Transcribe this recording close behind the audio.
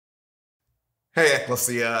Hey,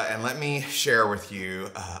 Ecclesia, and let me share with you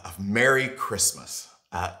a Merry Christmas.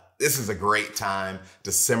 This is a great time.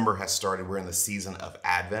 December has started. We're in the season of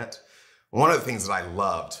Advent. One of the things that I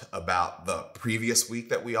loved about the previous week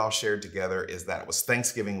that we all shared together is that it was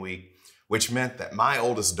Thanksgiving week, which meant that my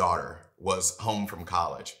oldest daughter was home from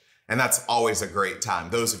college. And that's always a great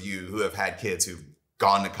time. Those of you who have had kids who've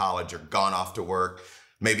gone to college or gone off to work,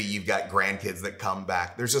 maybe you've got grandkids that come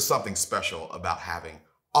back. There's just something special about having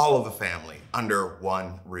all of the family under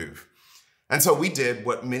one roof. And so we did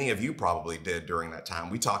what many of you probably did during that time.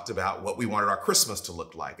 We talked about what we wanted our Christmas to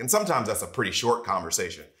look like. And sometimes that's a pretty short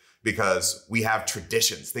conversation because we have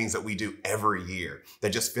traditions, things that we do every year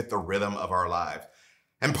that just fit the rhythm of our lives.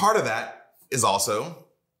 And part of that is also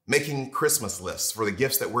making Christmas lists for the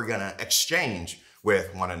gifts that we're gonna exchange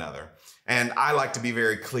with one another. And I like to be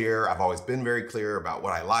very clear. I've always been very clear about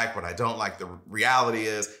what I like, what I don't like. The reality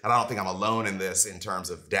is, and I don't think I'm alone in this in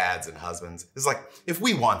terms of dads and husbands, it's like if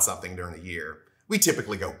we want something during the year, we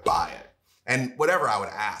typically go buy it. And whatever I would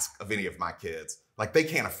ask of any of my kids, like they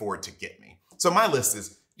can't afford to get me. So my list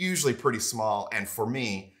is usually pretty small. And for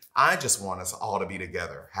me, I just want us all to be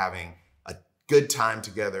together, having a good time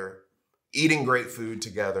together, eating great food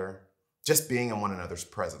together, just being in one another's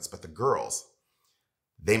presence. But the girls,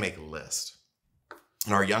 they make a list.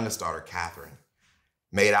 And our youngest daughter, Catherine,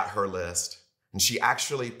 made out her list, and she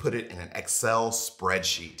actually put it in an Excel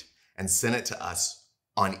spreadsheet and sent it to us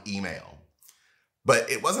on email. But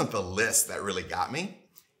it wasn't the list that really got me.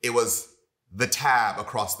 It was the tab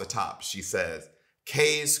across the top. She says,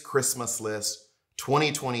 Kay's Christmas list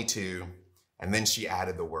 2022, and then she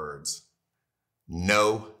added the words,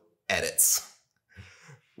 no edits.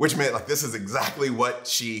 Which meant like this is exactly what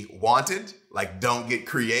she wanted. Like, don't get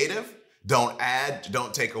creative, don't add,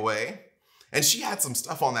 don't take away. And she had some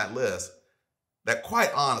stuff on that list that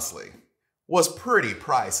quite honestly was pretty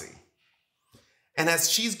pricey. And as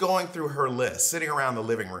she's going through her list, sitting around the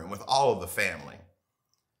living room with all of the family,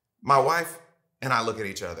 my wife and I look at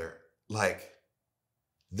each other like,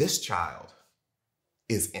 this child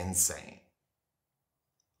is insane.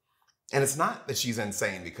 And it's not that she's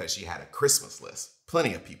insane because she had a Christmas list.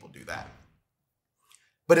 Plenty of people do that.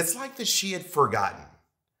 But it's like that she had forgotten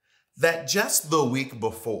that just the week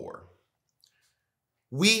before,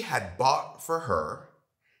 we had bought for her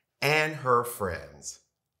and her friends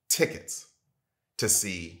tickets to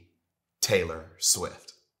see Taylor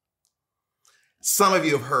Swift. Some of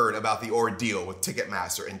you have heard about the ordeal with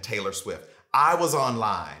Ticketmaster and Taylor Swift. I was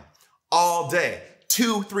online all day.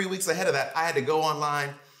 2-3 weeks ahead of that, I had to go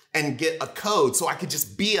online and get a code so I could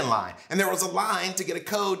just be in line. And there was a line to get a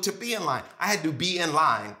code to be in line. I had to be in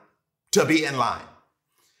line to be in line.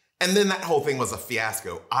 And then that whole thing was a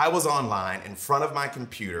fiasco. I was online in front of my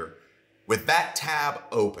computer with that tab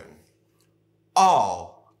open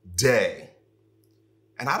all day.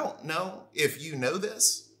 And I don't know if you know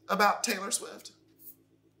this about Taylor Swift.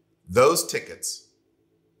 Those tickets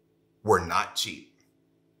were not cheap.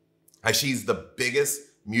 She's the biggest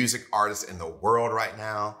music artist in the world right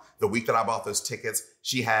now. The week that I bought those tickets,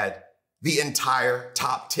 she had the entire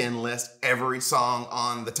top 10 list. Every song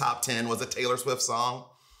on the top 10 was a Taylor Swift song.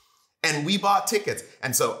 And we bought tickets.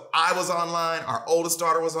 And so I was online, our oldest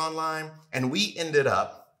daughter was online, and we ended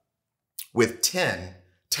up with 10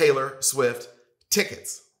 Taylor Swift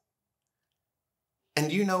tickets.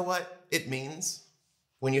 And you know what it means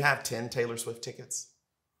when you have 10 Taylor Swift tickets?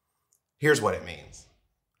 Here's what it means.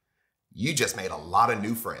 You just made a lot of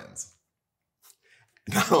new friends.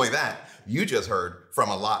 Not only that, you just heard from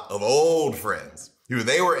a lot of old friends who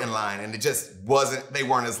they were in line and they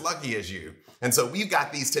weren't as lucky as you. And so we've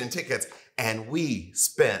got these 10 tickets and we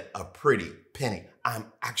spent a pretty penny.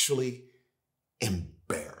 I'm actually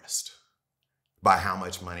embarrassed by how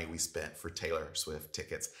much money we spent for Taylor Swift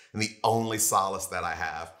tickets. And the only solace that I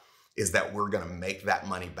have is that we're gonna make that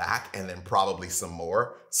money back and then probably some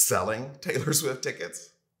more selling Taylor Swift tickets.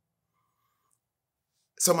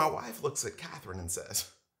 So my wife looks at Catherine and says,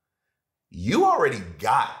 you already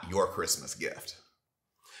got your Christmas gift.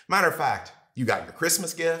 Matter of fact, you got your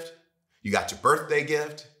Christmas gift, you got your birthday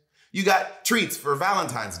gift, you got treats for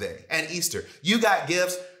Valentine's Day and Easter. You got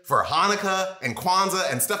gifts for Hanukkah and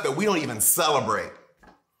Kwanzaa and stuff that we don't even celebrate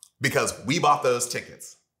because we bought those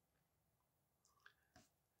tickets.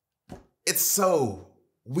 It's so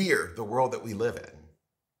weird, the world that we live in.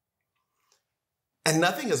 And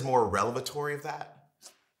nothing is more revelatory of that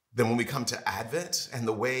than when we come to Advent and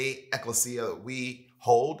the way, Ecclesia, we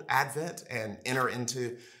hold Advent and enter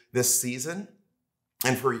into this season.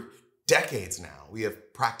 And for decades now, we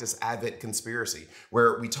have practiced Advent conspiracy,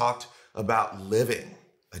 where we talked about living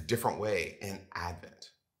a different way in Advent.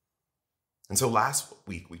 And so last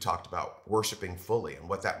week we talked about worshiping fully and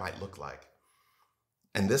what that might look like.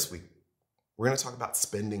 And this week, we're going to talk about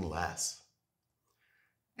spending less.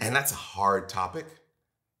 And that's a hard topic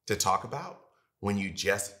to talk about when you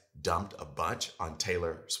just dumped a bunch on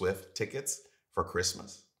Taylor Swift tickets for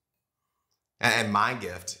Christmas. And my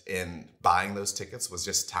gift in buying those tickets was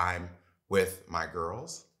just time with my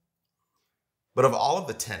girls. But of all of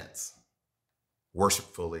the tenets,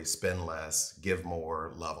 worship fully, spend less, give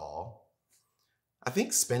more, love all, I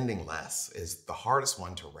think spending less is the hardest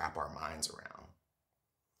one to wrap our minds around.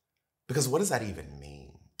 Because what does that even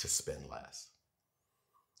mean, to spend less?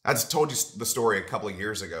 I just told you the story a couple of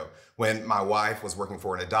years ago when my wife was working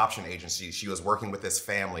for an adoption agency. She was working with this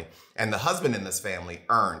family, and the husband in this family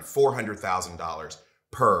earned $400,000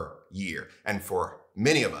 per year. And for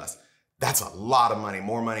many of us, that's a lot of money,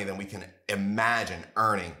 more money than we can imagine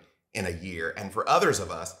earning in a year. And for others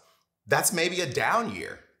of us, that's maybe a down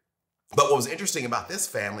year. But what was interesting about this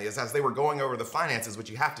family is as they were going over the finances, which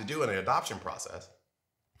you have to do in an adoption process,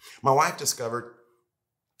 my wife discovered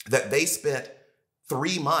that they spent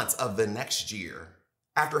 3 months of the next year,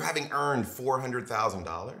 after having earned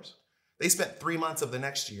 $400,000, they spent 3 months of the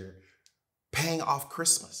next year paying off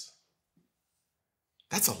Christmas.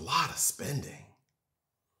 That's a lot of spending.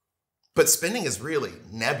 But spending is really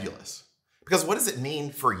nebulous, because what does it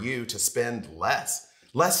mean for you to spend less?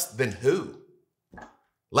 Less than who?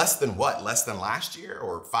 Less than what? Less than last year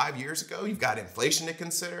or 5 years ago? You've got inflation to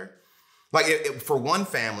consider. Like for one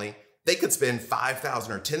family, they could spend $5,000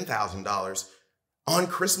 or $10,000 on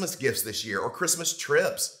Christmas gifts this year or Christmas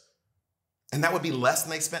trips. And that would be less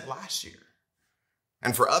than they spent last year.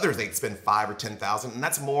 And for others, they'd spend $5,000 or $10,000, and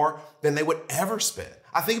that's more than they would ever spend.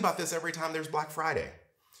 I think about this every time there's Black Friday.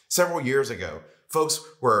 Several years ago, folks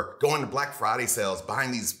were going to Black Friday sales,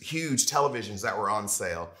 buying these huge televisions that were on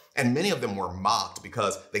sale. And many of them were mocked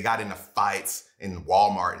because they got into fights in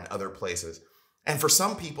Walmart and other places. And for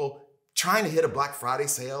some people, trying to hit a Black Friday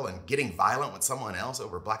sale and getting violent with someone else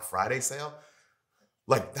over Black Friday sale,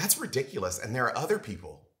 like, that's ridiculous. And there are other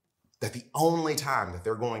people that the only time that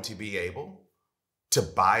they're going to be able to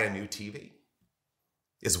buy a new TV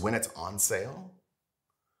is when it's on sale.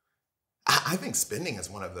 I think spending is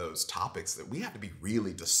one of those topics that we have to be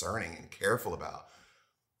really discerning and careful about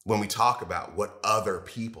when we talk about what other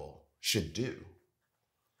people should do.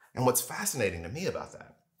 And what's fascinating to me about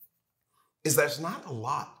that is there's not a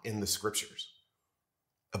lot in the scriptures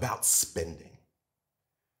about spending.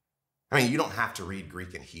 I mean, you don't have to read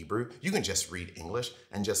Greek and Hebrew. You can just read English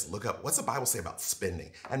and just look up, what's the Bible say about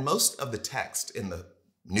spending? And most of the text in the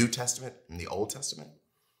New Testament and the Old Testament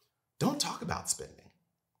don't talk about spending.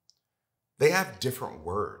 They have different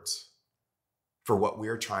words for what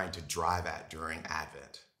we're trying to drive at during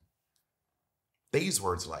Advent. They use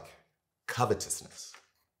words like covetousness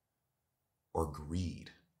or greed.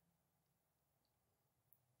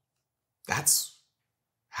 That's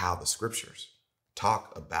how the scriptures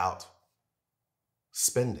talk about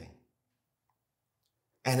spending.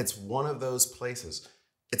 And it's one of those places,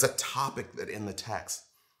 it's a topic that in the text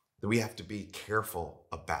that we have to be careful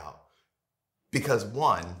about. Because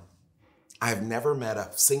one, I have never met a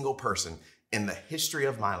single person in the history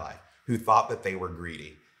of my life who thought that they were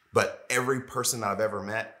greedy. But every person that I've ever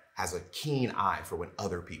met has a keen eye for when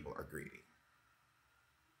other people are greedy.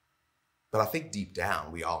 But I think deep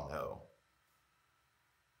down, we all know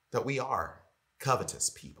that we are covetous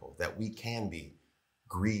people, that we can be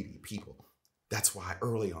greedy people. That's why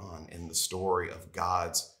early on in the story of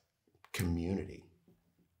God's community,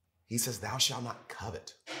 he says, thou shalt not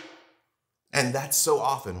covet. And that's so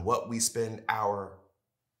often what we spend our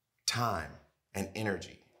time and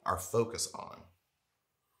energy, our focus on.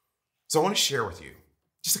 So I want to share with you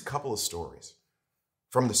just a couple of stories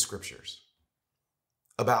from the scriptures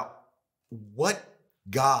about what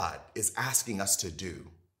God is asking us to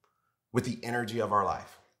do with the energy of our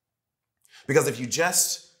life. Because if you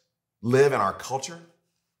just live in our culture,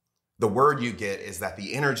 the word you get is that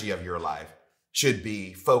the energy of your life should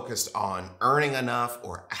be focused on earning enough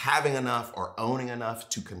or having enough or owning enough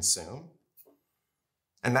to consume.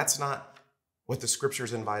 And that's not what the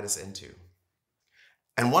scriptures invite us into.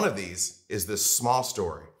 And one of these is this small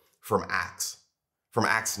story from Acts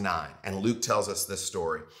 9. And Luke tells us this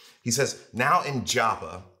story. He says, now in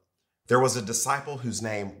Joppa, there was a disciple whose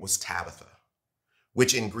name was Tabitha,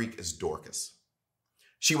 which in Greek is Dorcas.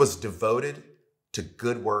 She was devoted to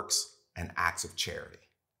good works and acts of charity.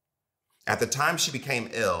 At the time she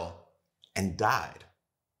became ill and died.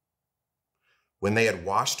 When they had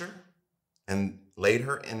washed her and laid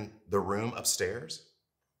her in the room upstairs,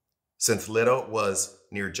 since Lydda was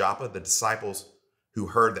near Joppa, the disciples who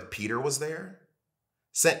heard that Peter was there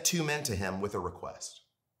sent 2 men to him with a request.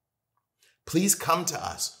 Please come to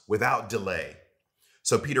us without delay.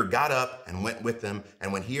 So Peter got up and went with them,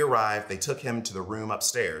 and when he arrived, they took him to the room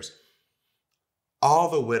upstairs. All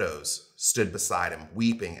the widows stood beside him,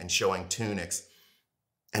 weeping and showing tunics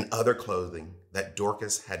and other clothing that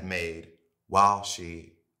Dorcas had made while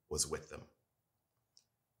she was with them.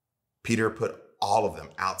 Peter put all of them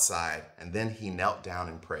outside, and then he knelt down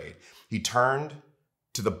and prayed. He turned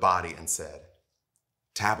to the body and said,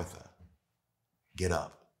 "Tabitha, get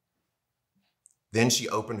up." Then she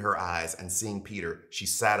opened her eyes, and seeing Peter, she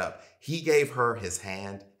sat up. He gave her his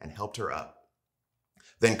hand and helped her up.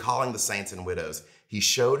 Then calling the saints and widows, he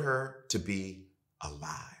showed her to be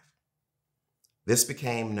alive. This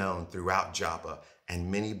became known throughout Joppa,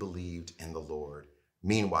 and many believed in the Lord.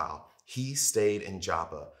 Meanwhile, he stayed in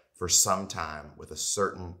Joppa for some time with a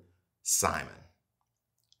certain Simon,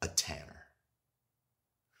 a tanner.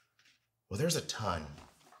 Well, there's a ton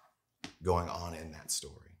going on in that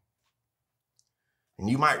story. And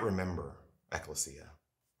you might remember, Ecclesia,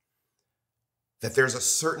 that there's a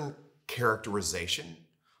certain characterization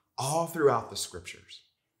all throughout the scriptures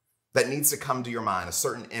that needs to come to your mind, a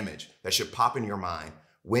certain image that should pop in your mind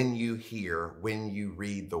when you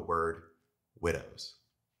read the word widows.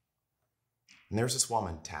 And there's this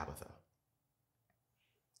woman, Tabitha,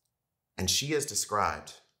 and she is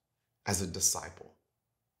described as a disciple.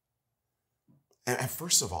 And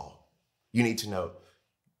first of all, you need to know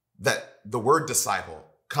that the word disciple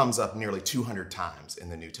comes up nearly 200 times in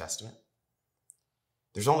the New Testament.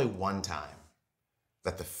 There's only one time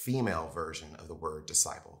that the female version of the word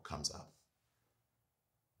disciple comes up,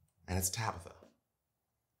 and it's Tabitha.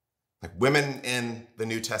 Like, women in the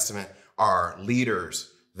New Testament are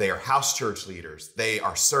leaders. They are house church leaders. They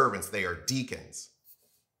are servants. They are deacons.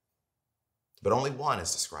 But only one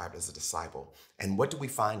is described as a disciple. And what do we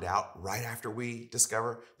find out right after we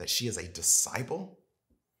discover that she is a disciple?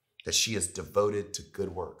 That she is devoted to good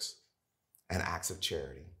works and acts of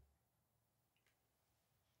charity.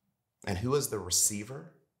 And who is the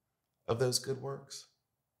receiver of those good works?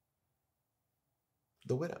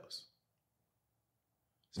 The widows.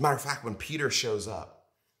 As a matter of fact, when Peter shows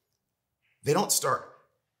up, they don't start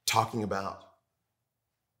talking about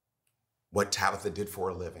what Tabitha did for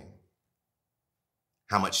a living,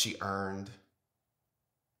 how much she earned.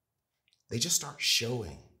 They just start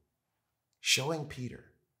showing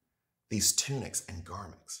Peter these tunics and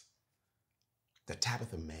garments that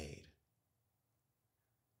Tabitha made.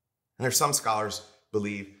 And there's some scholars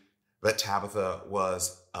believe that Tabitha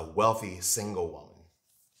was a wealthy single woman.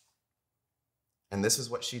 And this is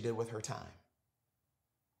what she did with her time.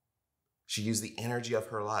 She used the energy of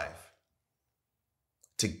her life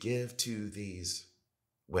to give to these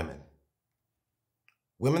women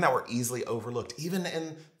that were easily overlooked. Even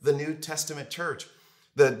in the New Testament church,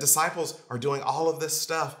 the disciples are doing all of this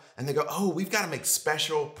stuff, and they go, "Oh, we've got to make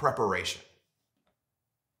special preparation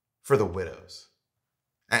for the widows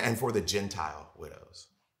and for the Gentile widows."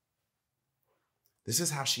 This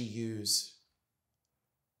is how she used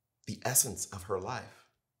the essence of her life.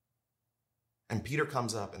 And Peter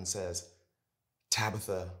comes up and says,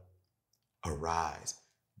 "Tabitha, arise,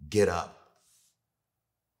 get up."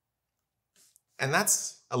 And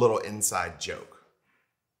that's a little inside joke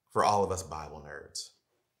for all of us Bible nerds.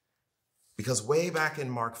 Because way back in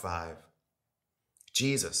Mark 5,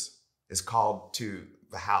 Jesus is called to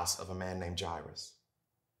the house of a man named Jairus.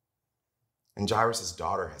 And Jairus'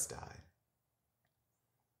 daughter has died.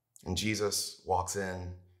 And Jesus walks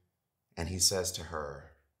in and he says to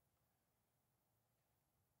her,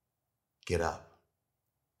 "Get up."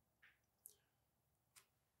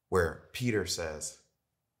 Where Peter says,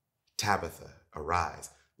 "Tabitha, arise."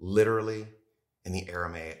 Literally in the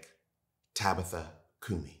Aramaic, Tabitha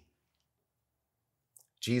kumi.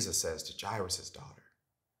 Jesus says to Jairus' daughter,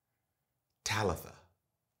 Talitha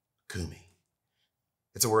kumi.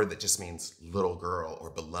 It's a word that just means little girl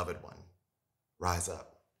or beloved one. Rise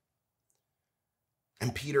up.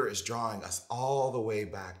 And Peter is drawing us all the way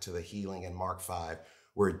back to the healing in Mark 5,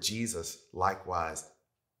 where Jesus likewise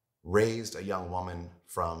raised a young woman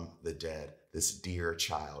from the dead, this dear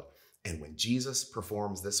child. And when Jesus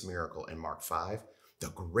performs this miracle in Mark 5, the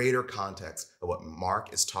greater context of what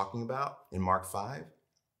Mark is talking about in Mark 5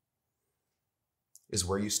 is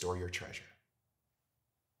where you store your treasure.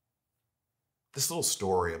 This little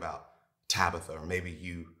story about Tabitha, or maybe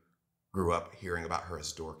you grew up hearing about her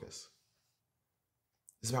as Dorcas,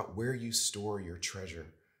 is about where you store your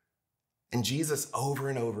treasure. And Jesus over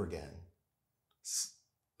and over again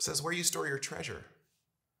says where you store your treasure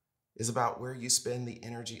is about where you spend the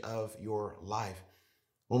energy of your life.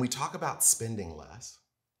 When we talk about spending less,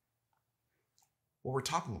 What we're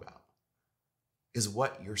talking about is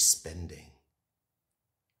what you're spending.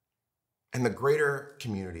 And the greater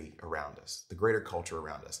community around us, the greater culture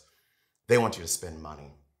around us, they want you to spend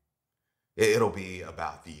money. It'll be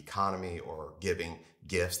about the economy or giving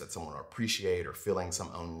gifts that someone will appreciate or filling some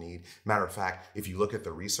own need. Matter of fact, if you look at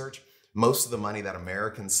the research, most of the money that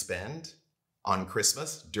Americans spend on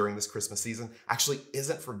Christmas during this Christmas season actually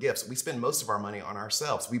isn't for gifts. We spend most of our money on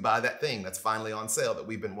ourselves. We buy that thing that's finally on sale that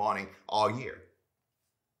we've been wanting all year.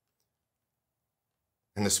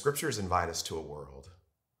 And the scriptures invite us to a world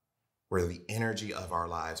where the energy of our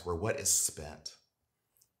lives, where what is spent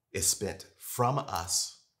from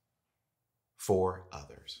us for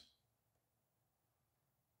others.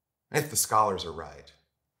 And if the scholars are right,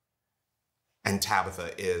 and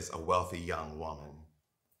Tabitha is a wealthy young woman,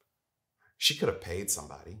 she could have paid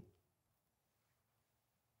somebody.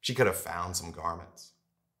 She could have found some garments.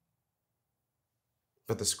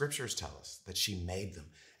 But the scriptures tell us that she made them.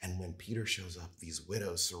 And when Peter shows up, these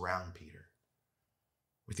widows surround Peter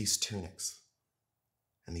with these tunics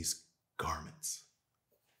and these garments.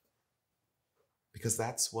 Because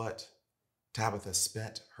that's what Tabitha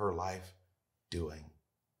spent her life doing.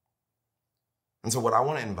 And so what I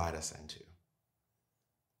want to invite us into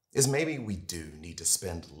is maybe we do need to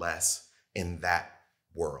spend less in that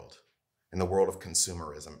world, in the world of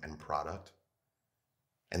consumerism and product,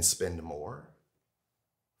 and spend more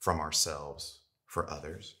from ourselves for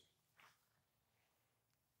others.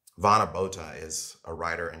 Vana Bota is a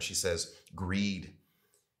writer, and she says, greed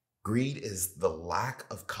is the lack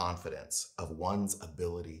of confidence of one's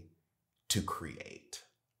ability to create.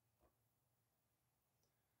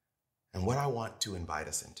 And what I want to invite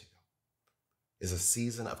us into is a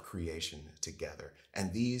season of creation together.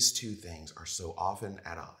 And these two things are so often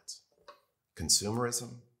at odds: consumerism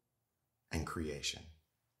and creation.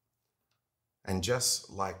 And just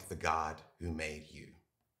like the God who made you,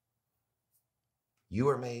 you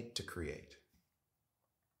are made to create.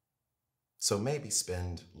 So maybe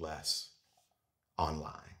spend less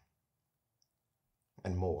online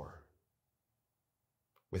and more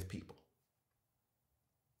with people.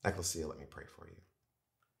 Ecclesia, let me pray for you.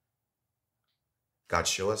 God,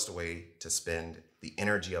 show us the way to spend the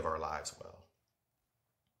energy of our lives well,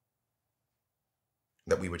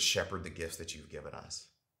 that we would shepherd the gifts that you've given us,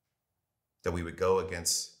 that we would go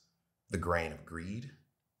against the grain of greed,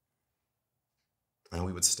 and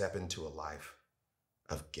we would step into a life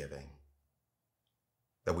of giving,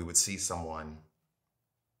 that we would see someone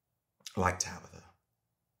like Tabitha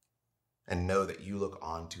and know that you look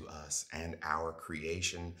on to us and our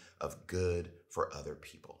creation of good for other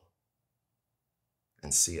people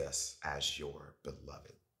and see us as your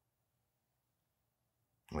beloved.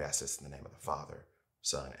 We ask this in the name of the Father,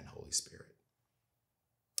 Son, and Holy Spirit.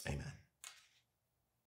 Amen.